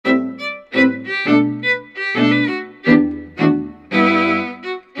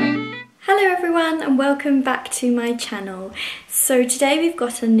welcome back to my channel. So today we've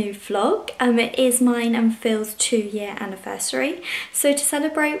got a new vlog. It is mine and Phil's 2-year anniversary. So to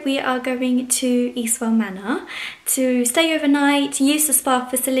celebrate we are going to Eastwell Manor to stay overnight, use the spa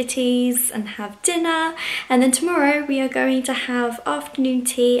facilities and have dinner, and then tomorrow we are going to have afternoon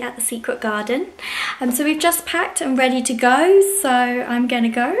tea at the Secret Garden. So we've just packed and ready to go, so I'm gonna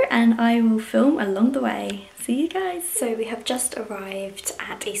go and I will film along the way. See you guys. So we have just arrived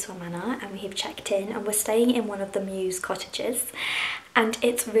at Eastwell Manor and we have checked in and we're staying in one of the Muse cottages, and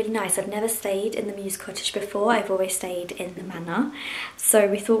it's really nice. I've never stayed in the Muse cottage before, I've always stayed in the Manor, so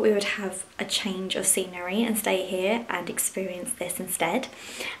we thought we would have a change of scenery and stay here and experience this instead.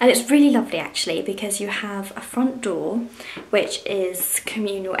 And it's really lovely actually, because you have a front door which is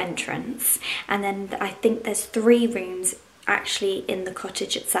communal entrance, and then I think there's 3 rooms actually in the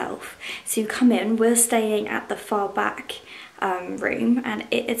cottage itself. So you come in, we're staying at the far back room, and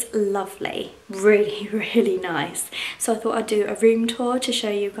it is lovely, really nice. So I thought I'd do a room tour to show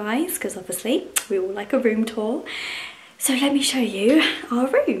you guys, because obviously we all like a room tour. So let me show you our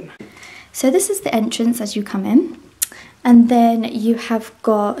room. So this is the entrance as you come in, and then you have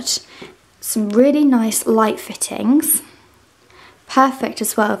got some really nice light fittings, perfect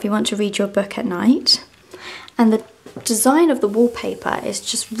as well if you want to read your book at night. And the design of the wallpaper is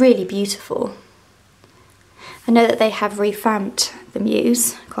just really beautiful. I know that they have revamped the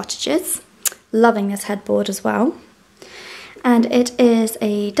Muse cottages. Loving this headboard as well. And it is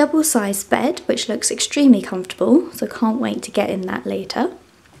a double-sized bed which looks extremely comfortable, so can't wait to get in that later.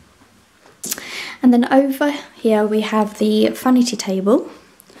 And then over here we have the vanity table,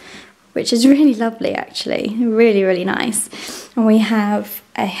 which is really lovely actually, really nice. And we have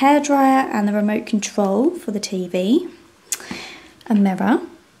a hairdryer and the remote control for the TV, a mirror,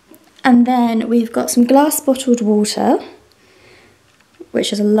 and then we've got some glass bottled water,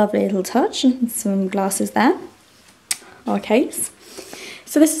 which is a lovely little touch, and some glasses there, our case.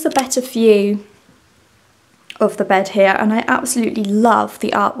 So this is a better view of the bed here, and I absolutely love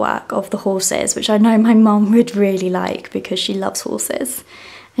the artwork of the horses, which I know my mum would really like because she loves horses.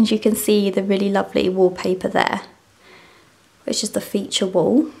 And you can see the really lovely wallpaper there, which is the feature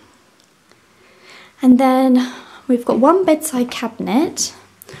wall. And then we've got one bedside cabinet,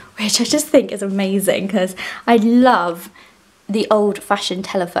 which I just think is amazing because I love the old-fashioned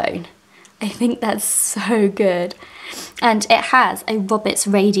telephone. I think that's so good. And it has a Roberts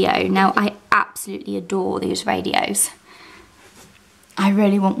radio. Now I absolutely adore these radios. I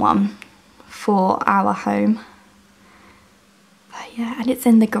really want one for our home. But yeah, and it's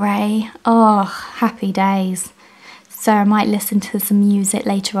in the grey. Oh, happy days. So I might listen to some music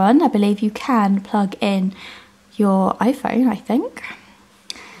later on. I believe you can plug in your iPhone, I think.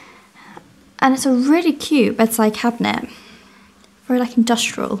 And it's a really cute bedside cabinet. Very like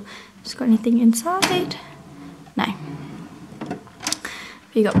industrial. Just got anything inside? No.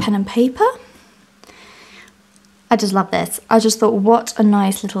 You got pen and paper. I just love this. I just thought what a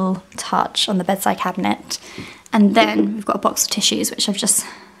nice little touch on the bedside cabinet. And then we've got a box of tissues, which I've just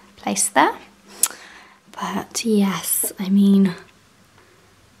placed there. But yes, I mean,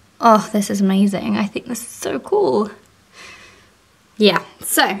 oh, this is amazing. I think this is so cool. Yeah,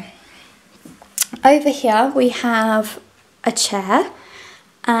 so over here we have a chair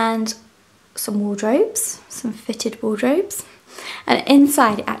and some wardrobes, some fitted wardrobes. And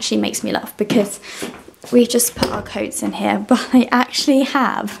inside it actually makes me laugh because we just put our coats in here, but they actually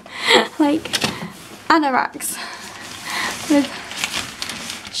have like anoraks with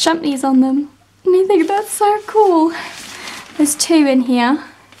champneys on them. And I think that's so cool. There's 2 in here,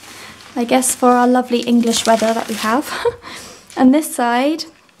 I guess for our lovely English weather that we have. And this side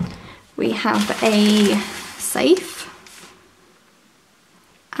we have a safe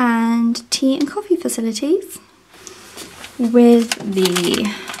and tea and coffee facilities with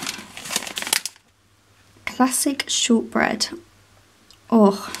the classic shortbread.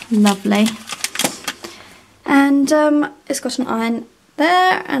 Oh, lovely. And it's got an iron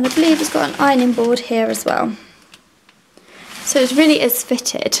there, and I believe it's got an ironing board here as well. So it really is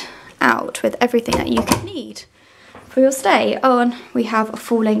fitted out with everything that you could need for your stay. Oh, and we have a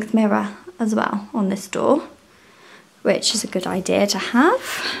full-length mirror as well on this door, which is a good idea to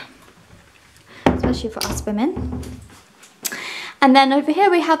have, especially for us women. And then over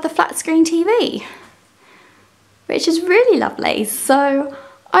here we have the flat screen TV, which is really lovely. So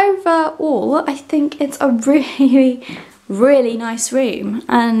overall, I think it's a really nice room,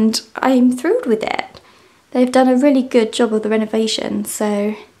 and I'm thrilled with it. They've done a really good job of the renovation,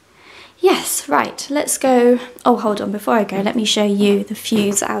 so yes. Right, let's go. Oh, hold on, before I go, let me show you the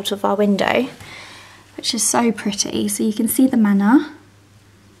views out of our window, which is so pretty. So you can see the manor,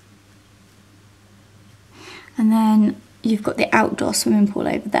 And then you've got the outdoor swimming pool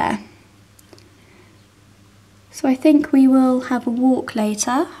over there. So I think we will have a walk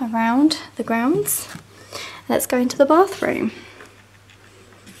later around the grounds. Let's go into the bathroom.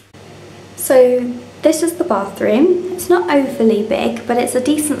 So this is the bathroom. It's not overly big, but it's a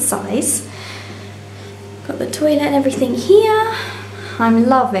decent size. Got the toilet and everything here. I'm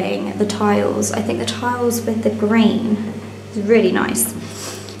loving the tiles. I think the tiles with the green is really nice.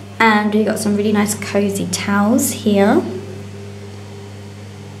 And we've got some really nice cozy towels here.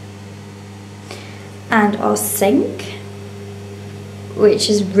 And our sink, which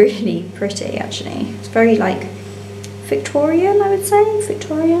is really pretty actually. It's very like Victorian, I would say,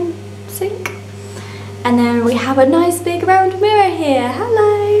 Victorian sink. And then we have a nice big round mirror here.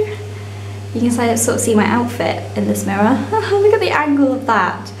 Hello. You can sort of see my outfit in this mirror. Look at the angle of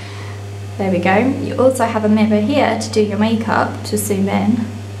that. There we go. You also have a mirror here to do your makeup, to zoom in.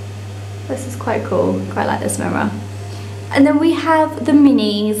 This is quite cool. Quite like this mirror. And then we have the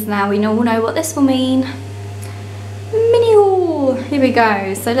minis. Now we all know what this will mean. Mini haul. Here we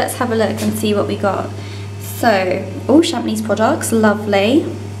go. So let's have a look and see what we got. So, all Champneys products. Lovely.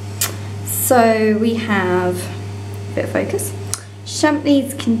 So we have, a bit of focus,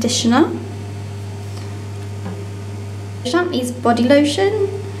 Champneys conditioner, Champneys body lotion.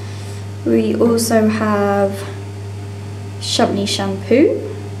 We also have Champneys shampoo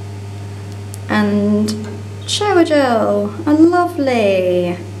and shower gel. Oh,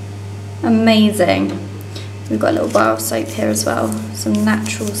 lovely. Amazing. We've got a little bar of soap here as well. Some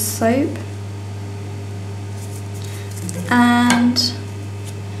natural soap. And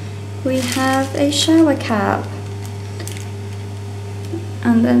we have a shower cap.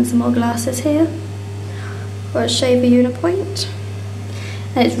 And then some more glasses here. Got a shaver unipoint.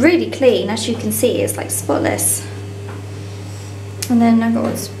 And it's really clean, as you can see, it's like spotless. And then I've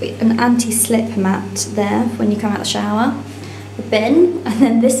got an anti-slip mat there for when you come out of the shower. A bin, and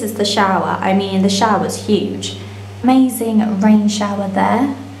then this is the shower. I mean, the shower's huge. Amazing rain shower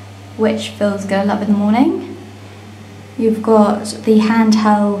there, which feels good, love in the morning. You've got the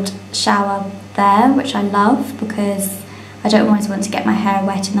handheld shower there, which I love because I don't always want to get my hair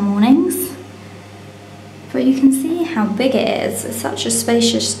wet in the mornings. But you can see how big it is. It's such a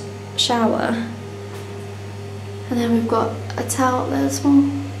spacious shower. And then we've got a towel there as well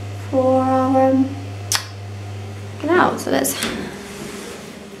for our get out. So let's,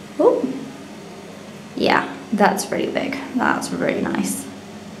 oh, yeah, that's really big. That's really nice.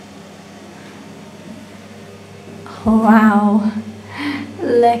 Oh, wow,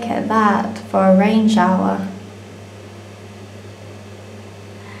 look at that for a rain shower.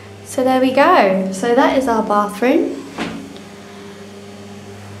 So there we go. So that is our bathroom.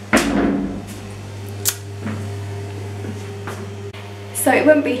 So it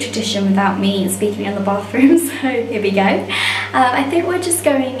won't be a tradition without me speaking in the bathroom, so here we go. I think we're just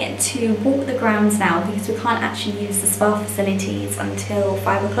going to walk the grounds now because we can't actually use the spa facilities until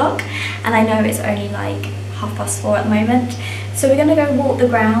 5 o'clock, and I know it's only like 4:30 at the moment. So we're going to go walk the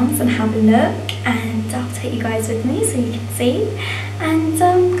grounds and have a look, and I'll take you guys with me so you can see, and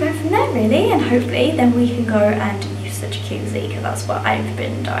go from there really, and hopefully then we can go and use the jacuzzi because that's what I've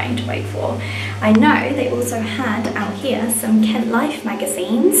been dying to wait for. I know they also had out here some Kent Life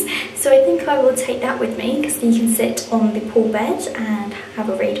magazines, so I think I will take that with me because you can sit on the pool bed and have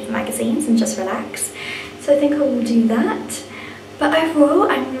a read of the magazines and just relax. So I think I will do that. But overall,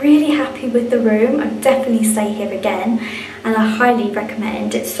 I'm really happy with the room. I'd definitely stay here again, and I highly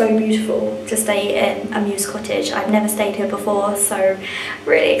recommend. It's so beautiful to stay in a Muse cottage. I've never stayed here before, so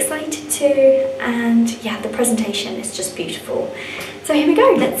really excited to. And yeah, the presentation is just beautiful. So here we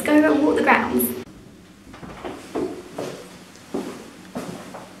go, let's go and walk the grounds.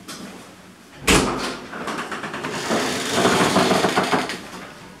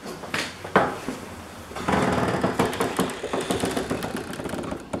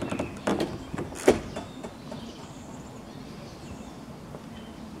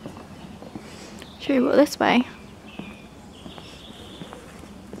 Should we walk this way?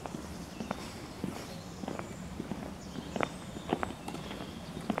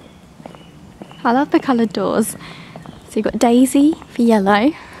 I love the coloured doors. So you've got daisy for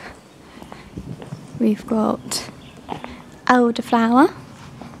yellow. We've got elderflower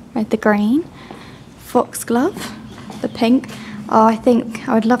with the green. Foxglove, the pink. Oh, I think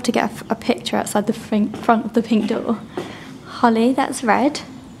I would love to get a picture outside the front of the pink door. Holly, that's red.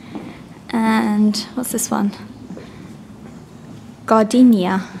 And what's this one?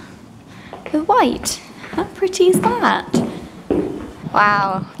 Gardenia with white. How pretty is that?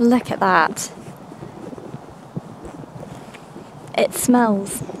 Wow, look at that. It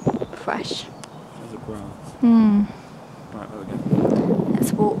smells fresh. There's a grass. Right, there we go.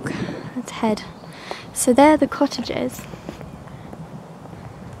 Let's walk. Let's head. So there are the cottages.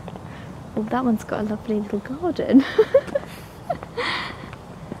 Oh, that one's got a lovely little garden.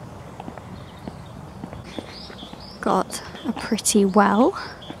 Got a pretty well.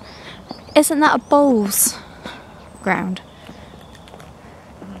 Isn't that a bowls ground?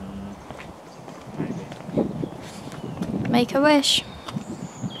 Maybe. Make a wish.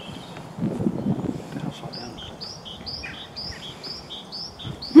 Upside down.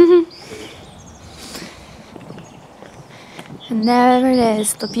 And there it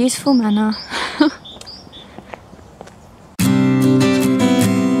is, the beautiful manor.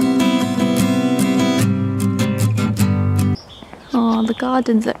 Oh, the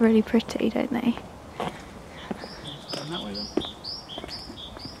gardens look really pretty, don't they? Going that way then. Do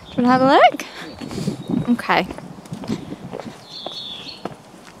you want to have a look? Yeah. Okay.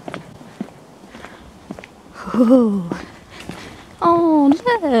 Ooh. Oh,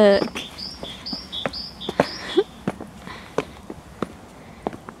 look!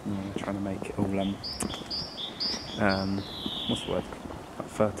 They're trying to make it all what's the word? Like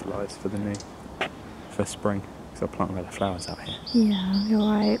fertilised for spring. Because they'll plant red flowers out here. Yeah, you're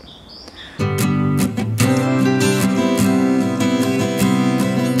right.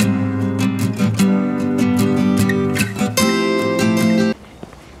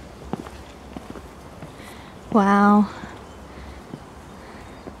 Wow.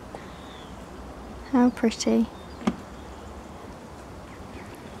 How pretty.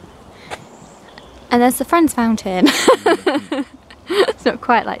 And there's the Friends Fountain. It's not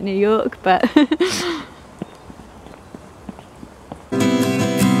quite like New York, but...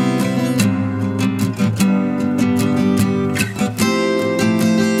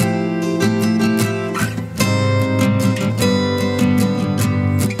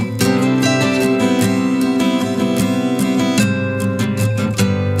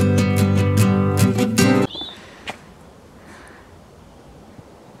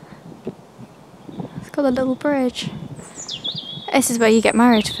 got a little bridge. This is where you get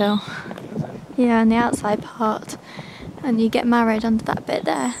married, Phil. Yeah, on the outside part. And you get married under that bit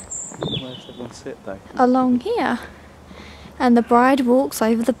there. Where does everyone sit though? Along here. And the bride walks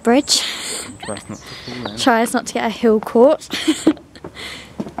over the bridge. Tries not to fall in. Tries not to get a heel caught.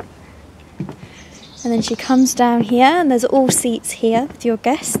 And then she comes down here, and there's all seats here with your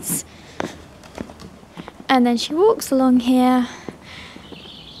guests. And then she walks along here.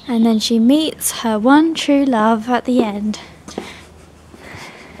 And then she meets her one true love at the end.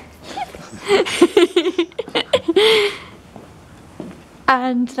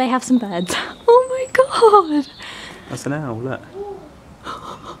 And they have some birds. Oh my god! That's an owl, look.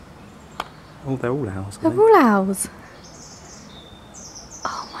 Oh, they're all owls. They're all owls.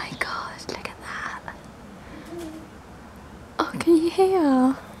 Oh my god, look at that. Oh, can you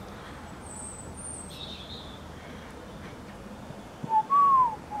hear?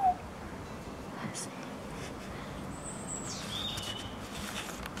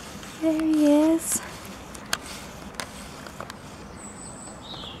 There he is.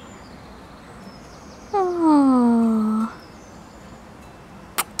 Oh.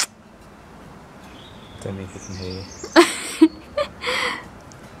 Don't think he can hear you.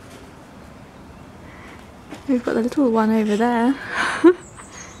 We've got the little one over there.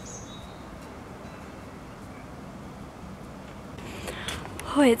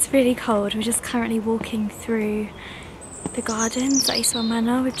 Oh, it's really cold. We're just currently walking through the gardens at Eastwell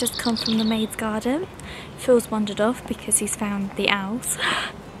Manor. We've just come from the maid's garden. Phil's wandered off because he's found the owls.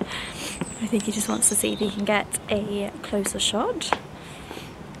 I think he just wants to see if he can get a closer shot.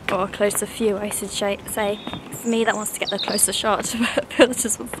 Or a closer view, I should say. For me, that wants to get the closer shot, but Phil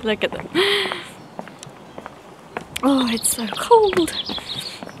just wants to look at them. Oh, it's so cold.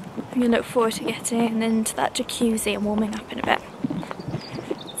 I'm going to look forward to getting into that jacuzzi and warming up in a bit.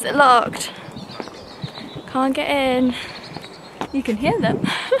 Is it locked? Can't get in. You can hear them.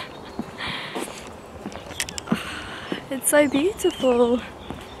 It's so beautiful.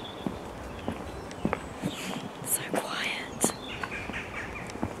 So quiet.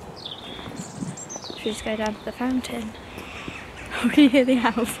 Should we just go down to the fountain? Oh, can you hear the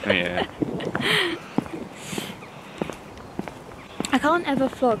owls? Oh, yeah. I can't ever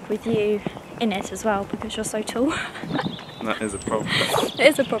vlog with you in it as well because you're so tall. That is a problem. It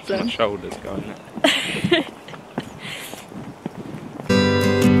is a problem. My shoulders going there.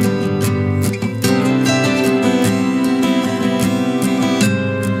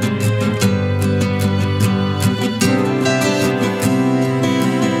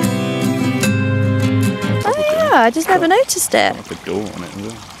 Oh yeah, I just never noticed it. Like a door on it as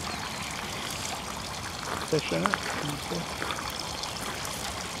well. fish in it?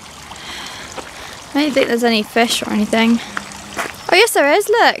 I don't think there's any fish or anything. Oh yes there is,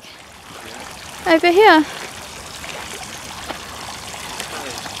 look! Over here.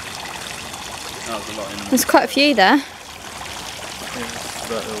 There's quite a few there.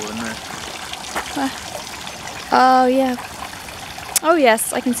 Oh yeah. Oh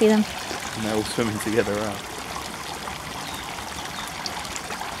yes, I can see them. And they're all swimming together out.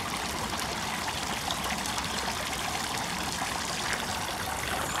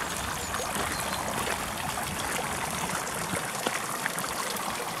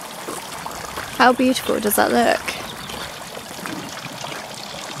 How beautiful does that look?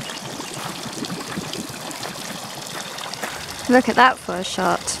 Look at that for a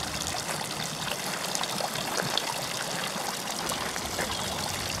shot.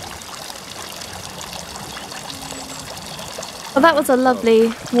 Well, that was a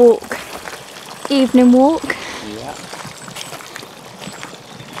lovely walk. Evening walk. Yeah.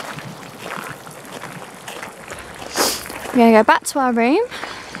 We're going to go back to our room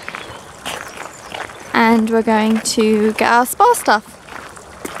and we're going to get our spa stuff.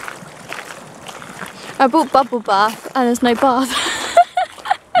 I bought bubble bath and there's no bath.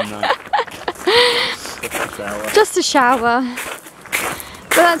 No. Just a shower. Just a shower.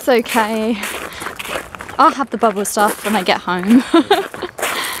 But that's okay. I'll have the bubble stuff when I get home.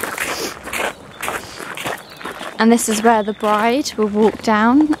 And this is where the bride will walk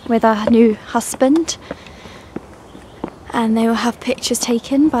down with her new husband. And they will have pictures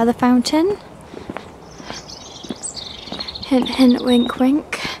taken by the fountain. Hint, hint, wink,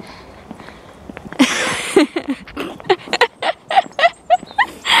 wink.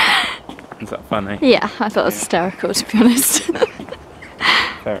 Is that funny? Yeah, I thought it was hysterical, to be honest.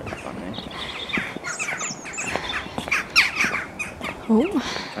 Very funny. Oh.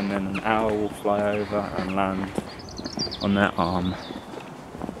 And then an owl will fly over and land on their arm.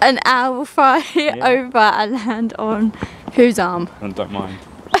 An owl will fly over and land on whose arm? And don't mind.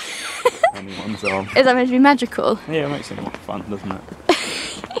 Anyone's arm. Is that meant to be magical? Yeah, it makes it more fun, doesn't it?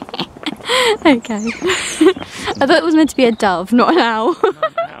 Okay. I thought it was meant to be a dove, not an owl. No, an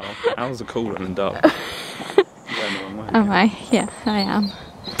owl. Owls are cooler than doves. You're going the wrong way. Am I? Yeah, I am.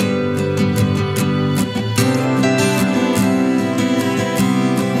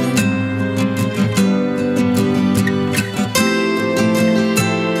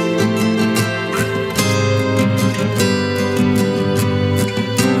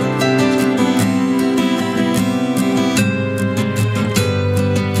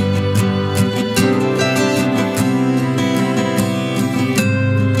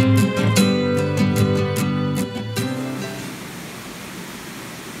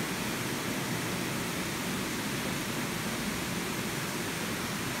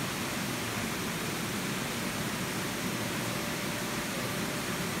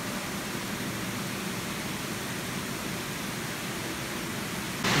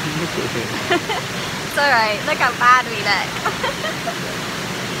 It's alright, look how bad we look.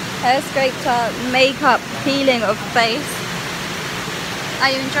 Hair scraped up, makeup peeling off face.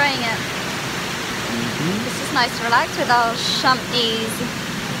 Are you enjoying it? It's just nice to relax with our champneys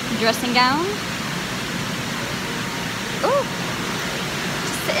dressing gown. Ooh,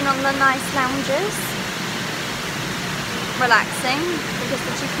 just sitting on the nice lounges, relaxing because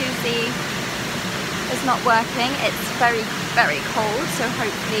the jacuzzi is not working. It's very, very cold, so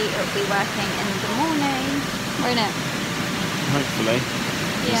hopefully it'll be working in the morning, won't it? Hopefully.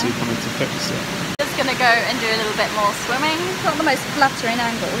 Yeah. Because he wanted to fix it. Just gonna go and do a little bit more swimming. Not the most flattering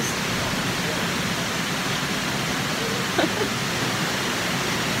angles.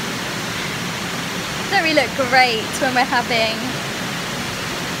 Don't we look great when we're having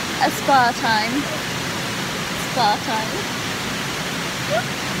a spa time? Spa time.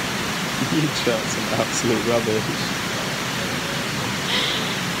 You shot some absolute rubbish.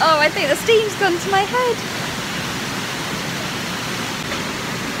 Oh, I think the steam's gone to my head.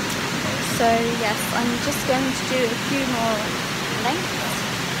 So yes, I'm just going to do a few more lengths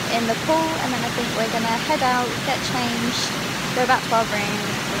in the pool and then I think we're going to head out, get changed, go back to our room,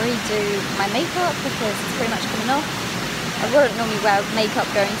 redo my makeup because it's pretty much coming off. I wouldn't normally wear makeup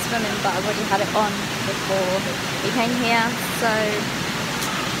going swimming, but I've already had it on before we came here, so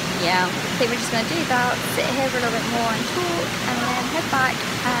yeah, I think we're just going to do that, sit here for a little bit more and talk, and then head back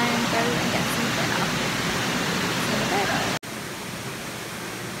and go and get some dinner. So there we go.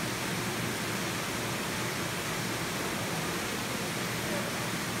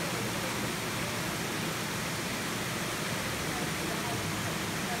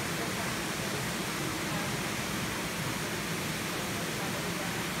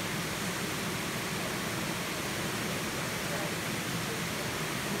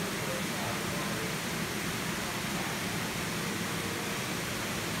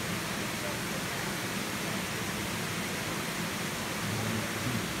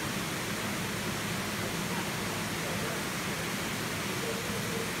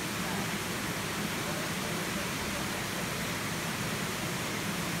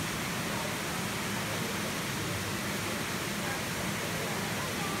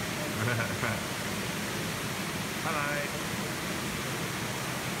 Hello.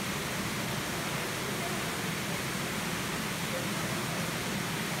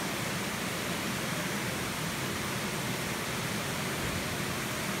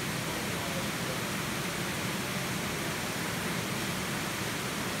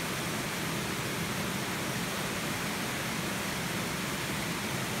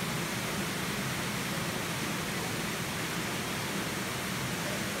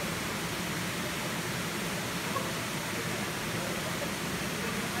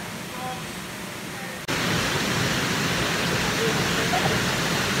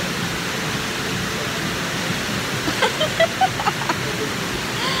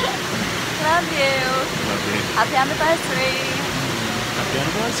 Love you. Love you. Happy anniversary. Happy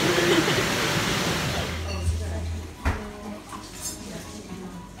anniversary.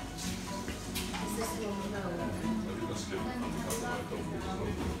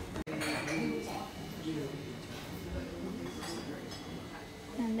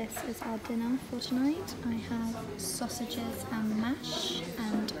 And this is our dinner for tonight. I have sausages and mash,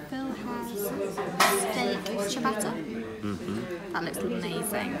 and Phil has steak ciabatta. That looks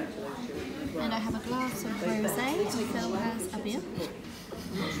amazing. And I have a glass of rosé, and Phil has a beer.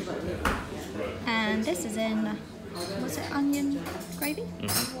 And this is in, what's it, onion gravy?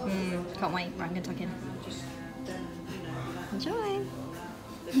 Can't wait, right, I'm going to tuck in. Enjoy!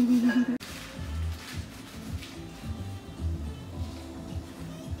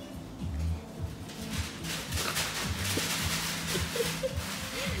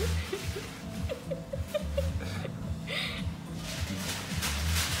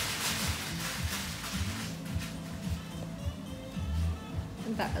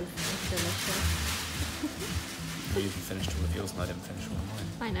 That was delicious. You even finished all of yours and I didn't finish all of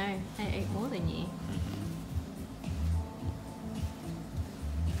mine. I know, I ate more than you.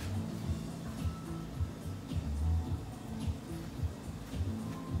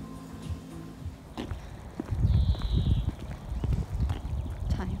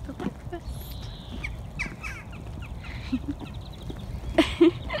 Time for breakfast.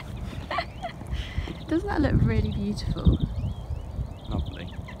 Doesn't that look really beautiful? Lovely.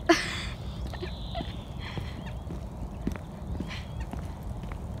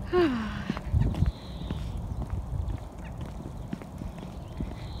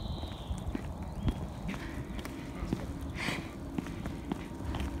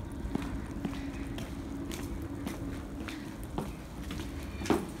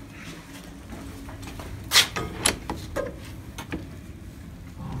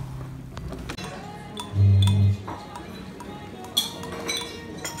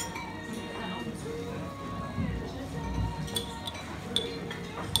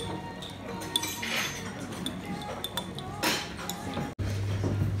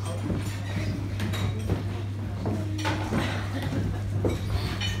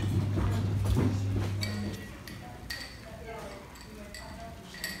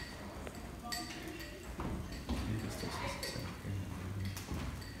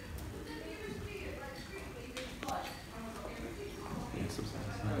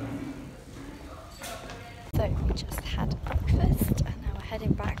 So we just had breakfast and now we're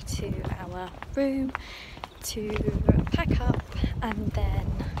heading back to our room to pack up and then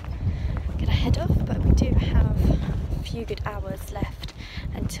I'm gonna head off, but we do have a few good hours left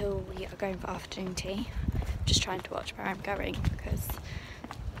until we are going for afternoon tea. Just trying to watch where I'm going because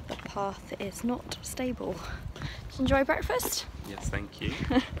the path is not stable. Did you enjoy breakfast? Yes, thank you.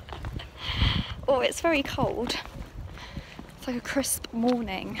 Oh, it's very cold. It's like a crisp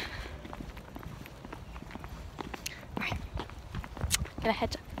morning. Right, gonna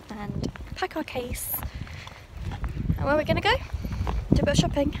head and pack our case. And where are we gonna go? Do a bit of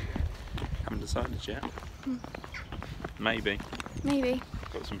shopping. Haven't decided yet. Maybe. Maybe.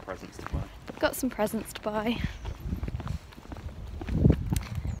 Got some presents to buy. Got some presents to buy.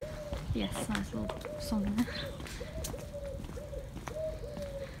 Yes, nice little song there.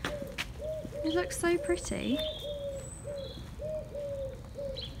 It looks so pretty.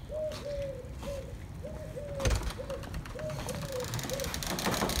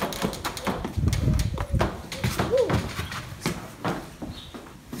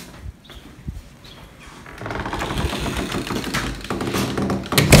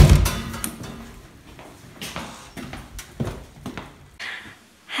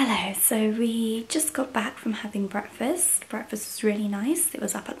 Hello, so we just got back from having breakfast. Breakfast was really nice. It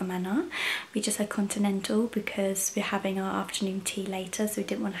was up at the Manor. We just had continental because we're having our afternoon tea later, so we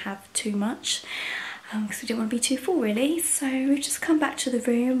didn't want to have too much because we didn't want to be too full really. So we've just come back to the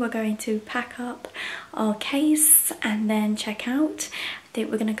room. We're going to pack up our case and then check out. think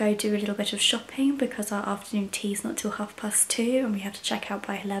we're going to go do a little bit of shopping because our afternoon tea is not till 2:30 and we have to check out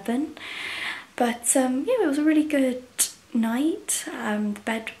by 11. But yeah, it was a really good night. The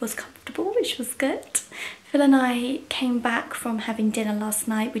bed was comfortable, which was good. Phil and I came back from having dinner last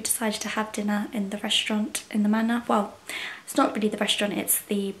night. We decided to have dinner in the restaurant in the Manor. Well, it's not really the restaurant, it's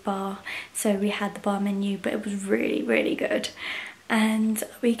the bar. So we had the bar menu, but it was really, really good. And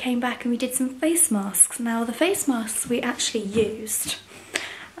we came back and we did some face masks. Now the face masks we actually used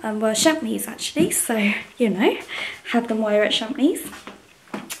were Champneys actually, so you know, have them while you're at Champneys.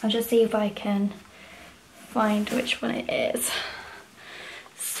 I'll just see if I can find which one it is.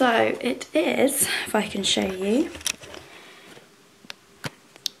 So it is, if I can show you,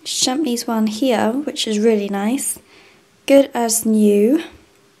 Champneys one here, which is really nice. Good as new,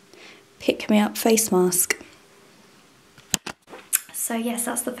 pick me up face mask. So yes,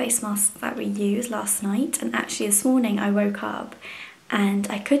 that's the face mask that we used last night, and actually this morning I woke up and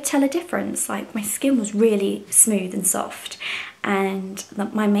I could tell a difference. Like, my skin was really smooth and soft, and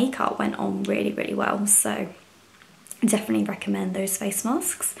my makeup went on really, really well. So I definitely recommend those face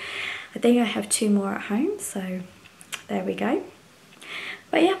masks. I think I have 2 more at home, so there we go.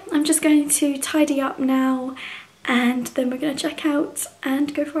 But yeah, I'm just going to tidy up now and then we're going to check out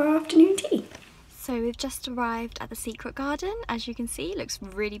and go for our afternoon tea. So we've just arrived at the secret garden. As you can see, it looks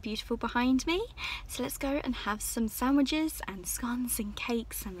really beautiful behind me. So let's go and have some sandwiches and scones and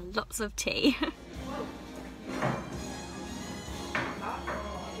cakes and lots of tea.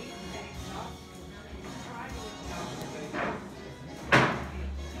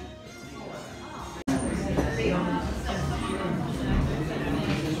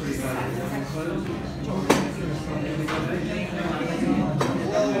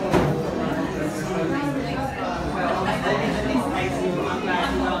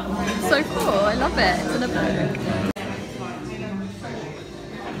 So cool, I love it. It's in a book.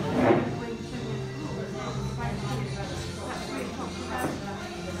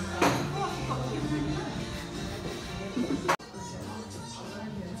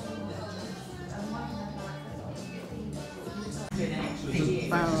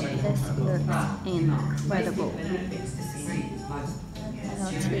 Wow, this looks incredible.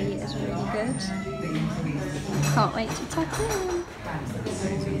 Our tea is really good. Can't wait to tuck in.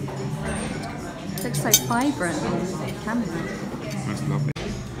 It looks so vibrant on the camera. That's lovely.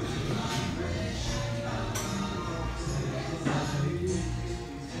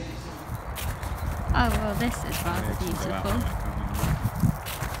 Oh well, this is rather beautiful.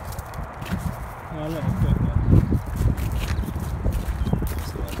 Oh, look, good.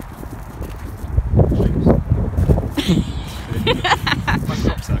 My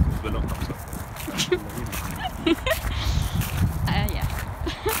crop circles, but not crop circles. Yeah.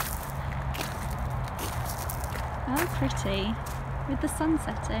 How pretty, with the sun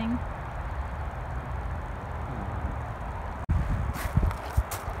setting.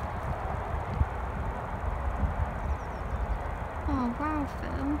 Oh wow,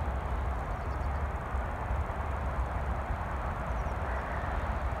 Phil.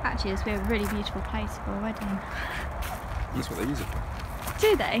 Actually, it's a really beautiful place for a wedding. That's what they use it for.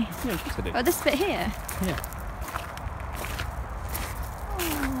 Do they? Yeah, of course they do. Oh, this bit here? Yeah.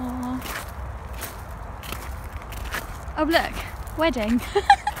 Aww. Oh look, wedding.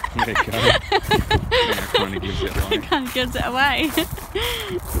 There you go. Yeah, kind of gives it away. It kind of gives it away.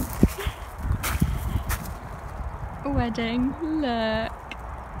 Wedding, look.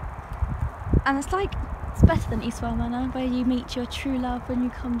 And it's like, it's better than Eastwell Manor, where you meet your true love when you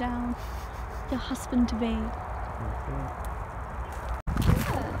come down. Your husband to be.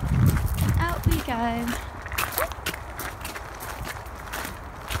 Out we go.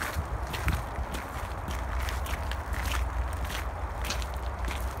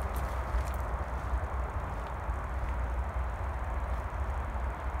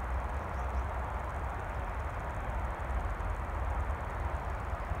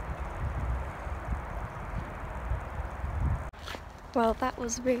 Well, that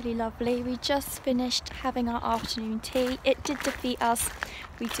was really lovely. We just finished having our afternoon tea. It did defeat us.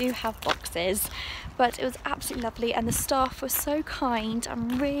 We do have boxes, but it was absolutely lovely, and the staff were so kind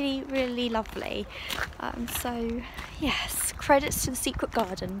and really, really lovely. So yes, credits to the secret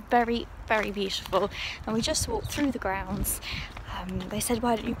garden. Very, very beautiful. And we just walked through the grounds. They said,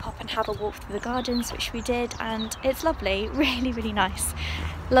 why don't you pop and have a walk through the gardens, which we did, and it's lovely. Really, really nice.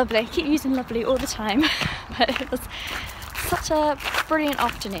 Lovely. I keep using lovely all the time, but it was such a brilliant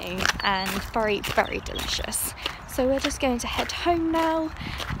afternoon and very, very delicious. So we're just going to head home now,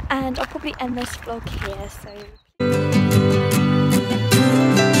 and I'll probably end this vlog here. So